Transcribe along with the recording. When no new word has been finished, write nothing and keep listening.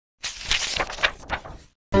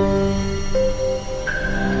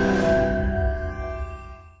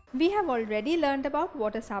have already learned about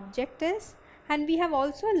what a subject is, and we have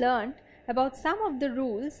also learned about some of the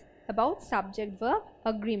rules about subject-verb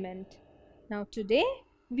agreement. Now today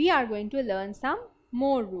we are going to learn some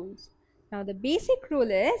more rules. Now the basic rule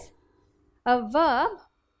is a verb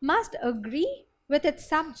must agree with its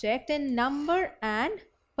subject in number and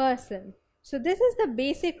person. So this is the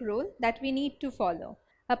basic rule that we need to follow.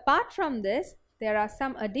 Apart from this, there are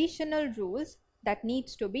some additional rules that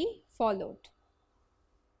needs to be followed.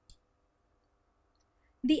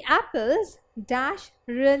 The apples dash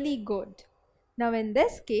really good. Now in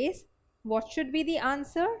this case, what should be the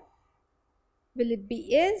answer? Will it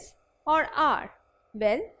be is or are?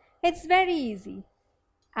 Well, it's very easy.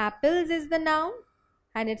 Apples is the noun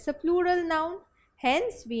and it's a plural noun.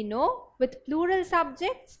 Hence, we know with plural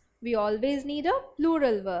subjects, we always need a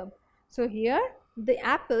plural verb. So here, the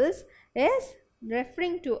apples is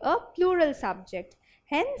referring to a plural subject.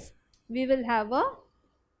 Hence, we will have a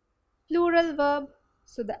plural verb.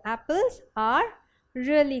 So the apples are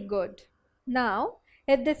really good. Now,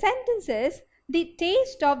 if the sentence is the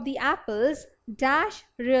taste of the apples dash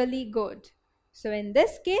really good. So in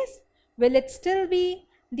this case, will it still be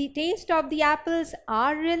the taste of the apples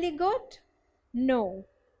are really good? No.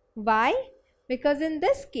 Why? Because in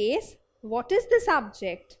this case, what is the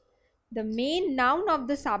subject? The main noun of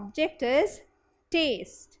the subject is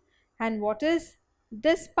taste. And what is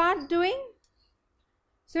this part doing?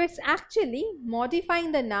 So it's actually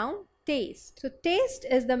modifying the noun taste. So taste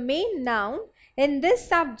is the main noun in this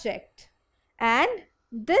subject. And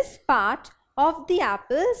this part of the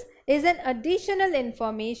apples is an additional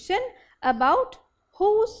information about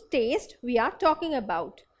whose taste we are talking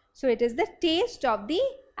about. So it is the taste of the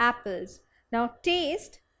apples. Now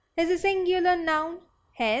taste is a singular noun.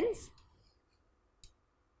 Hence,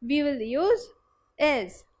 we will use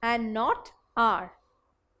is and not are.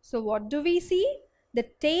 So what do we see? The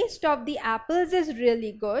taste of the apples is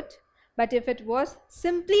really good. But if it was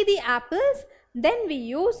simply the apples, then we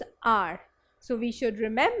use are. So we should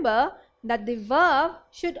remember that the verb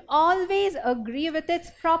should always agree with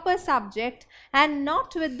its proper subject and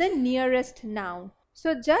not with the nearest noun.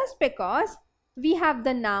 So just because we have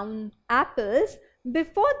the noun apples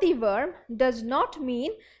before the verb does not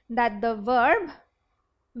mean that the verb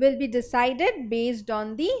will be decided based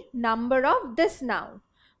on the number of this noun.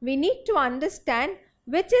 We need to understand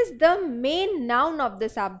which is the main noun of the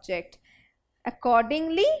subject.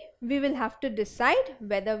 Accordingly, we will have to decide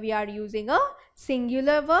whether we are using a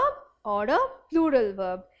singular verb or a plural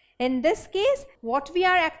verb. In this case, what we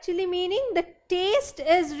are actually meaning, the taste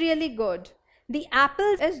is really good. The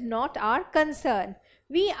apples is not our concern.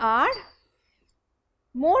 We are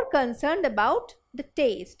more concerned about the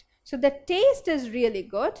taste. So the taste is really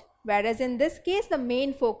good, whereas in this case, the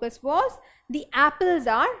main focus was the apples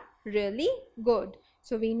are really good.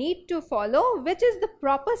 So we need to follow which is the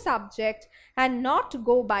proper subject and not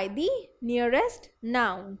go by the nearest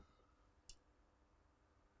noun.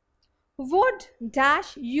 Wood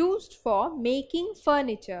dash used for making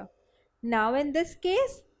furniture. Now in this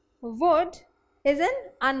case, wood is an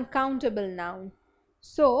uncountable noun.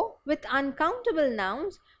 So with uncountable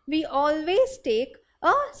nouns, we always take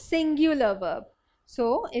a singular verb.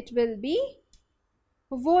 So it will be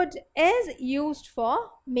wood is used for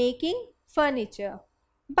making furniture.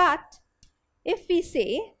 But if we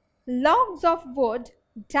say logs of wood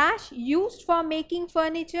dash used for making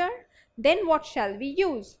furniture, then what shall we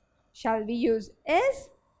use? Shall we use is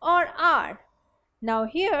or are? Now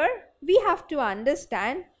here we have to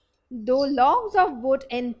understand, though logs of wood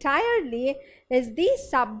entirely is the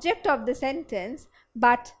subject of the sentence,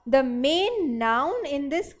 but the main noun in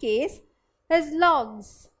this case is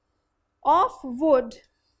logs of wood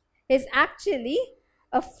is actually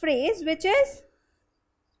a phrase which is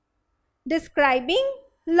describing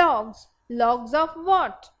logs. Logs of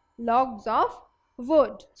what? Logs of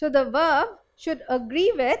wood. So the verb should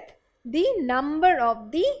agree with the number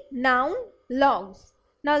of the noun logs.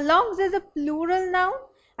 Now logs is a plural noun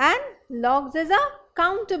and logs is a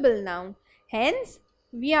countable noun. Hence,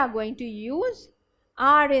 we are going to use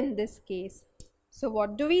are in this case. So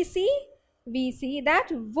what do we see? We see that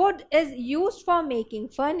wood is used for making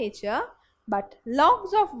furniture, but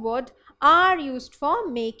logs of wood are used for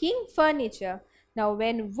making furniture. Now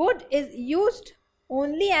when wood is used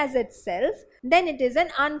only as itself, then it is an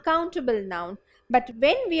uncountable noun. But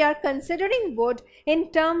when we are considering wood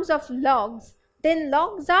in terms of logs, then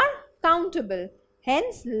logs are countable.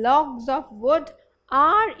 Hence, logs of wood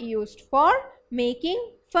are used for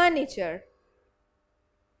making furniture.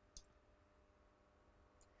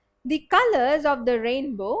 The colors of the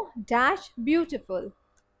rainbow dash beautiful.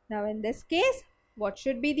 Now in this case, what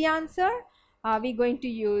should be the answer? Are we going to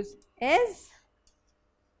use is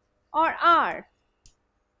or are?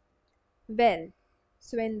 Well,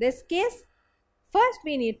 so in this case, first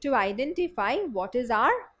we need to identify what is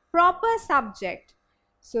our proper subject.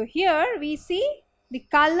 So here we see the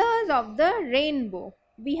colors of the rainbow.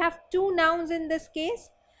 We have two nouns in this case.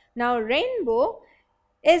 Now rainbow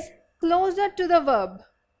is closer to the verb,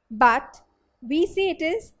 but we see it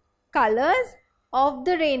is colors of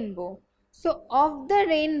the rainbow. So of the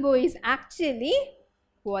rainbow is actually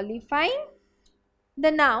qualifying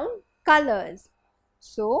the noun colors.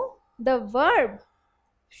 So the verb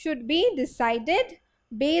should be decided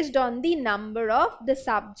based on the number of the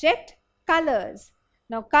subject colors.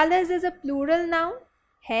 Now colors is a plural noun,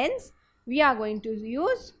 hence we are going to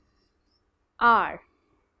use are.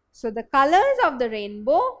 So the colors of the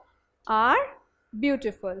rainbow are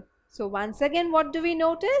beautiful. So once again, what do we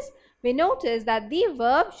notice? We notice that the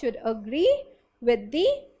verb should agree with the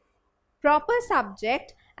proper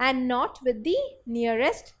subject and not with the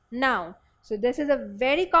nearest noun. So this is a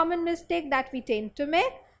very common mistake that we tend to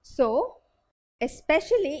make. So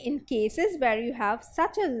especially in cases where you have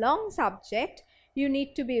such a long subject, you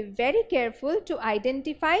need to be very careful to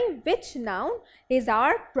identify which noun is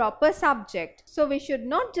our proper subject. So we should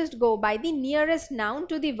not just go by the nearest noun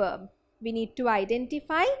to the verb. We need to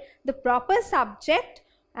identify the proper subject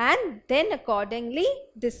and then accordingly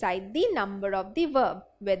decide the number of the verb,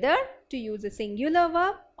 whether to use a singular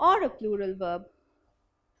verb or a plural verb.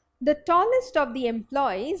 The tallest of the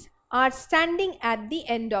employees are standing at the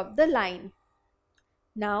end of the line.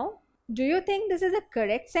 Now, do you think this is a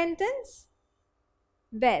correct sentence?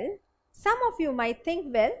 Well, some of you might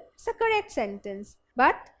think, well, it's a correct sentence,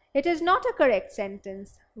 but it is not a correct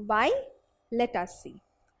sentence. Why? Let us see.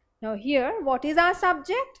 Now here, what is our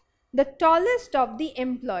subject? The tallest of the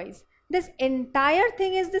employees. This entire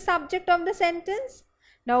thing is the subject of the sentence.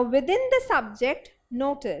 Now within the subject,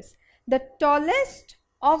 notice the tallest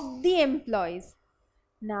of the employees.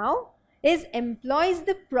 Now, is employees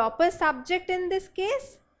the proper subject in this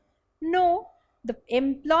case? No, the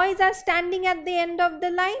employees are standing at the end of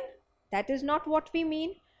the line. That is not what we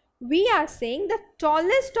mean. We are saying the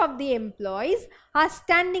tallest of the employees are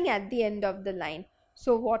standing at the end of the line.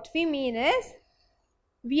 So what we mean is,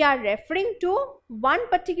 we are referring to one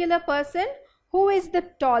particular person who is the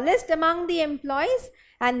tallest among the employees,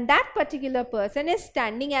 and that particular person is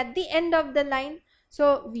standing at the end of the line.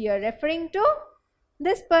 So we are referring to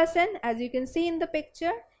this person. As you can see in the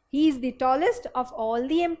picture, he is the tallest of all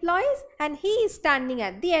the employees and he is standing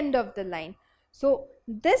at the end of the line. So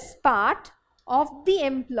this part of the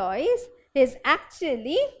employees is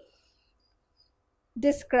actually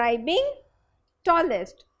describing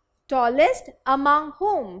tallest. Tallest among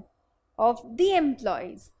whom? Of the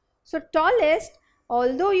employees. So tallest,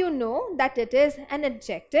 although you know that it is an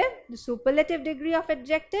adjective, the superlative degree of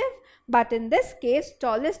adjective, but in this case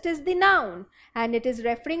tallest is the noun and it is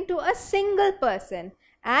referring to a single person,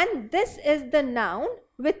 and this is the noun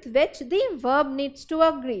with which the verb needs to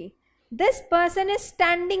agree. This person is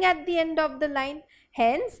standing at the end of the line,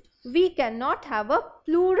 hence we cannot have a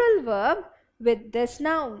plural verb with this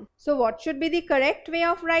noun. So what should be the correct way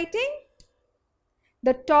of writing?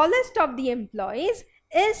 The tallest of the employees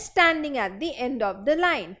is standing at the end of the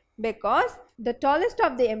line, because the tallest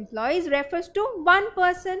of the employees refers to one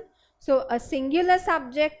person. So a singular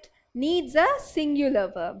subject needs a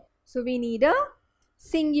singular verb. So we need a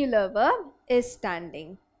singular verb is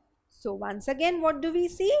standing. So once again, what do we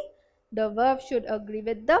see? The verb should agree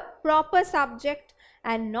with the proper subject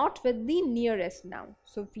and not with the nearest noun.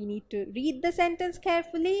 So we need to read the sentence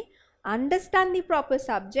carefully, understand the proper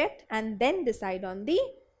subject, and then decide on the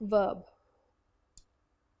verb.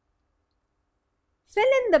 Fill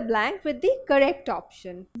in the blank with the correct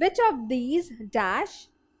option. Which of these dash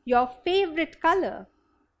your favorite color?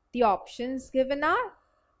 The options given are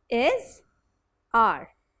is, are.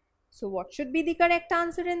 So what should be the correct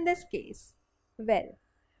answer in this case? Well,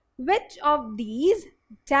 which of these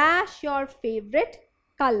dash your favorite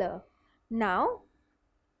color? Now,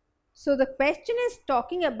 so the question is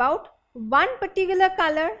talking about one particular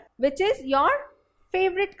color, which is your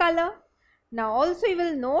favorite color. Now also you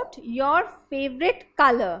will note your favorite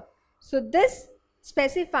color. So this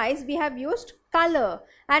specifies we have used color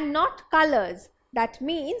and not colors. That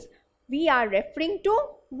means we are referring to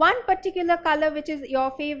one particular color which is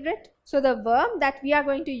your favorite. So the verb that we are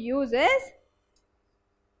going to use is.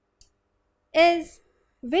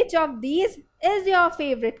 Which of these is your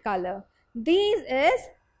favorite color? These is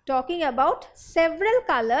talking about several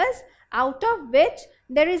colors, out of which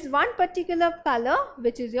there is one particular color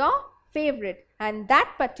which is your favorite, and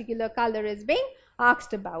that particular color is being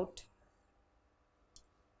asked about.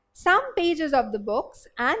 some pages of the books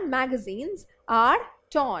and magazines are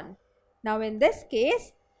torn. Now in this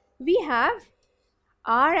case, we have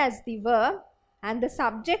are as the verb and the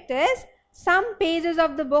subject is some pages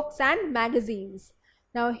of the books and magazines.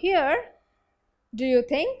 Now here, do you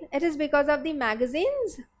think it is because of the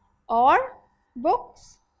magazines or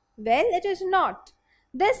books? Well, it is not.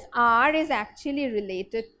 This are is actually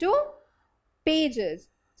related to pages.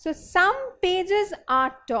 So some pages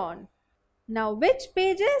are torn. Now which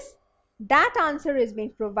pages? That answer is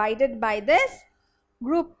being provided by this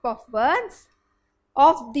group of words,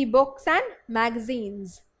 of the books and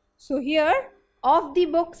magazines. So here, of the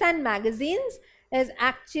books and magazines is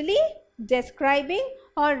actually describing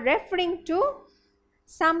or referring to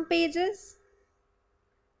some pages.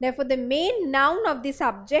 Therefore, the main noun of the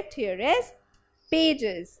subject here is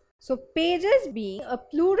pages. So pages being a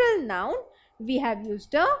plural noun, we have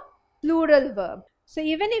used a plural verb. So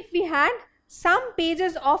even if we had some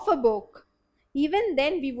pages of a book, even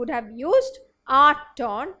then we would have used are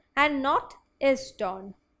torn and not is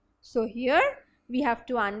torn. So here we have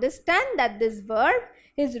to understand that this verb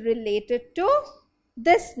is related to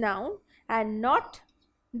this noun and not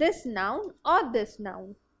this noun or this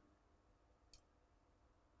noun.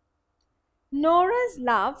 Nora's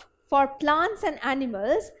love for plants and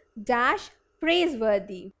animals dash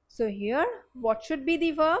praiseworthy. So here what should be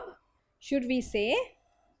the verb? Should we say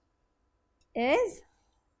is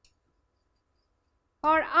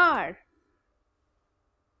or are?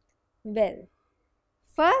 Well,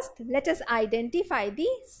 first let us identify the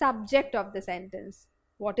subject of the sentence.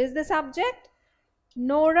 What is the subject?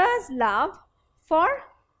 Nora's love for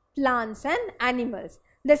plants and animals.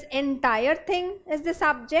 This entire thing is the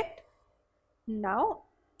subject. Now,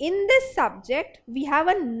 in this subject, we have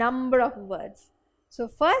a number of words. So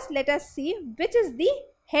first let us see which is the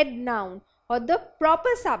head noun or the proper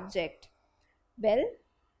subject. Well,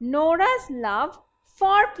 Nora's love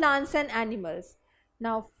for plants and animals.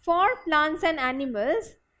 Now, for plants and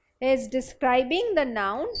animals is describing the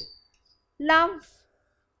noun love.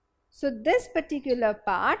 So this particular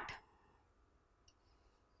part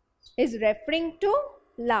is referring to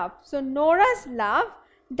love. So Nora's love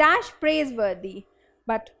dash praiseworthy.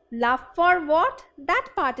 But love for what? That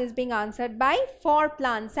part is being answered by for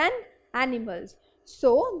plants and animals.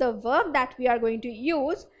 So the verb that we are going to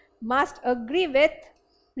use must agree with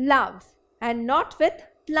love and not with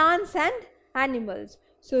plants and animals.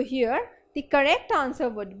 So here the correct answer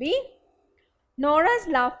would be Nora's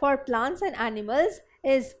love for plants and animals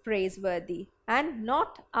is praiseworthy and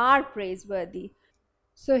not are praiseworthy.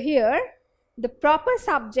 So here the proper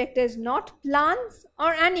subject is not plants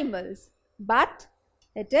or animals, but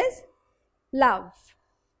it is love.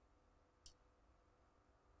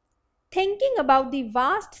 Thinking about the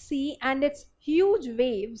vast sea and its huge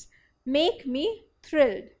waves make me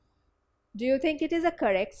thrilled. Do you think it is a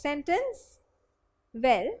correct sentence?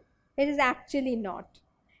 Well, it is actually not.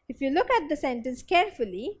 If you look at the sentence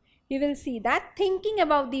carefully, you will see that thinking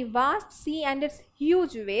about the vast sea and its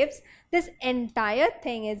huge waves, this entire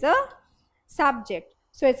thing is a subject.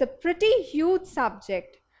 So it's a pretty huge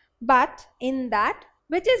subject. But in that,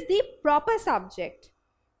 which is the proper subject?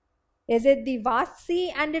 Is it the vast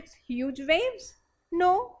sea and its huge waves?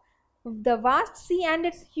 No. The vast sea and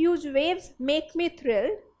its huge waves make me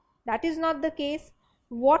thrilled. That is not the case.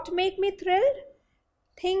 What make me thrilled?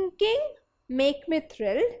 Thinking make me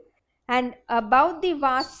thrilled. And about the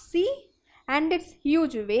vast sea and its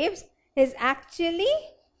huge waves is actually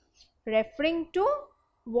referring to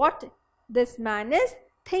what this man is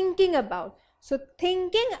thinking about. So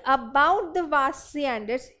thinking about the vast sea and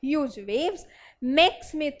its huge waves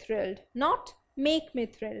makes me thrilled, not make me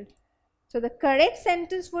thrilled. So the correct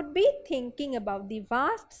sentence would be thinking about the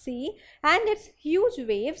vast sea and its huge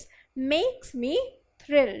waves makes me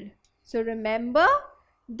thrilled. So remember,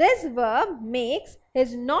 this verb makes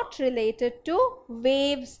is not related to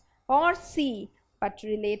waves or sea, but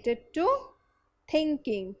related to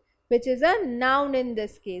thinking, which is a noun in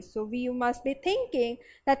this case. So you must be thinking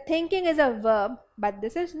that thinking is a verb, but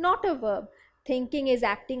this is not a verb. Thinking is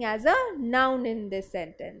acting as a noun in this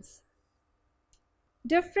sentence.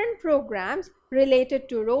 Different programs related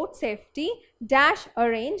to road safety dash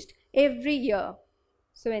arranged every year.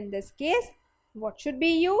 So in this case, what should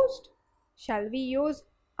be used? Shall we use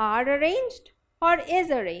are arranged or is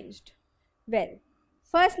arranged? Well,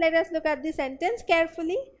 first let us look at the sentence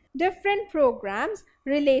carefully. Different programs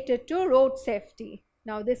related to road safety.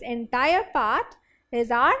 Now this entire part is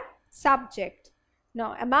our subject.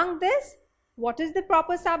 Now among this, what is the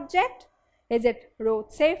proper subject? Is it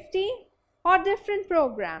road safety or different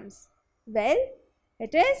programs? Well,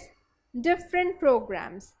 it is different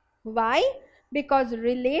programs. Why? because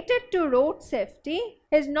related to road safety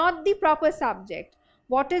is not the proper subject.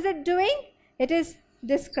 What is it doing? It is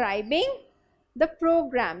describing the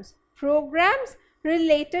programs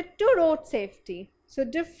related to road safety. So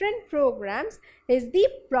different programs is the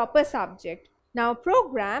proper subject. Now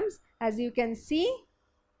programs, as you can see,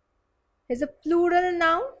 is a plural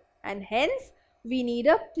noun, and hence we need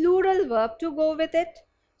a plural verb to go with it.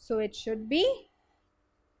 So it should be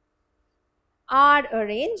are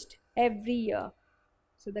arranged every year.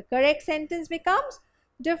 So the correct sentence becomes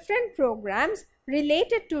different programs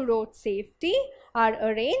related to road safety are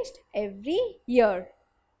arranged every year.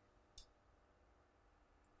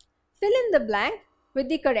 Fill in the blank with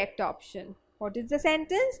the correct option. What is the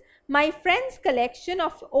sentence? My friend's collection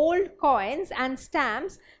of old coins and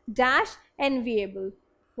stamps dash enviable.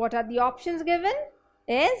 What are the options given?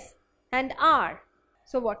 Is and are.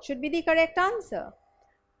 So what should be the correct answer?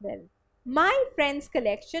 Well, my friend's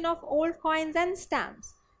collection of old coins and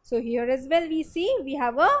stamps. So here as well we see we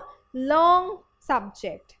have a long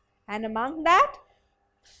subject, and among that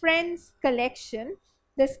friend's collection,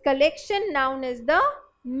 this collection noun is the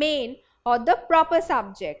main or the proper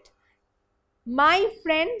subject. My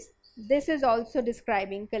friends, this is also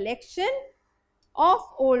describing collection of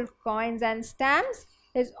old coins and stamps,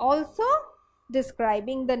 is also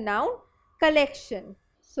describing the noun collection.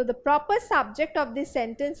 So the proper subject of this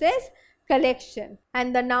sentence is collection,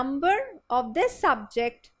 and the number of this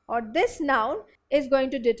subject or this noun is going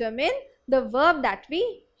to determine the verb that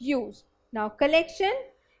we use. Now collection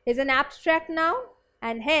is an abstract noun,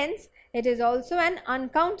 and hence it is also an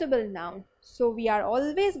uncountable noun. So we are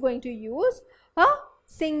always going to use a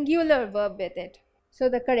singular verb with it. So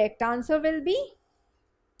the correct answer will be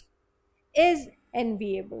is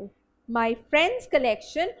enviable. My friend's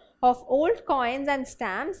collection of old coins and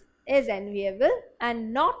stamps is enviable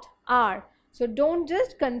and not are. So don't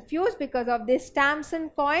just confuse because of these stamps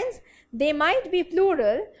and coins. They might be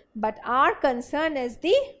plural, but our concern is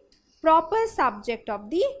the proper subject of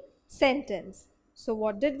the sentence. So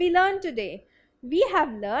what did we learn today? We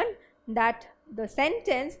have learned that the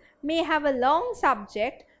sentence may have a long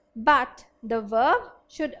subject, but the verb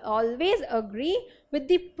should always agree with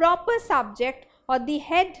the proper subject or the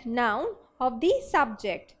head noun of the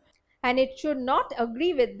subject, and it should not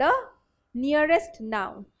agree with the nearest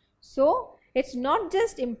noun. So it's not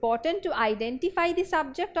just important to identify the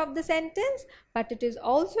subject of the sentence, but it is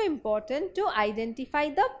also important to identify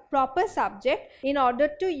the proper subject in order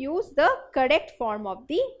to use the correct form of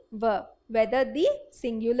the verb, whether the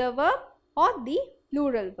singular verb or the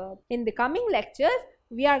plural verb. In the coming lectures,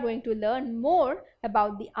 we are going to learn more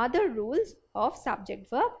about the other rules of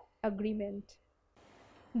subject-verb agreement.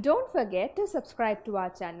 Don't forget to subscribe to our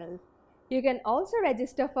channel. You can also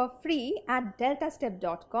register for free at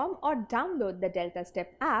deltastep.com or download the DeltaStep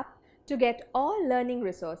app to get all learning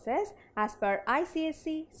resources as per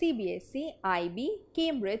ICSE, CBSE, IB,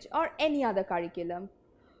 Cambridge or any other curriculum.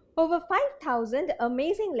 Over 5,000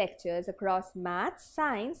 amazing lectures across maths,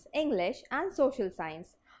 science, English and social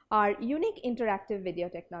science. Our unique interactive video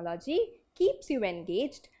technology keeps you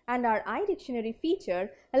engaged, and our iDictionary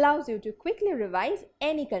feature allows you to quickly revise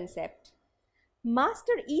any concept.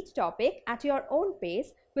 Master each topic at your own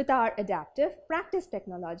pace with our adaptive practice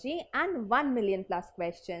technology and 1 million plus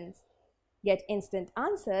questions. Get instant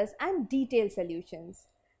answers and detailed solutions.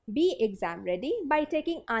 Be exam ready by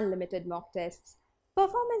taking unlimited mock tests,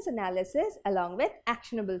 performance analysis along with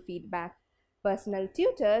actionable feedback, personal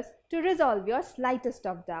tutors to resolve your slightest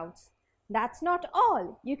of doubts. That's not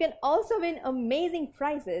all. You can also win amazing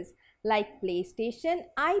prizes like PlayStation,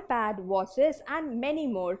 iPad, watches and many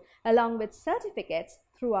more, along with certificates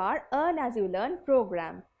through our Earn As You Learn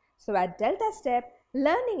program. So at DeltaStep,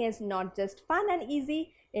 learning is not just fun and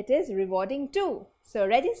easy, it is rewarding too. So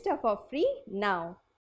register for free now.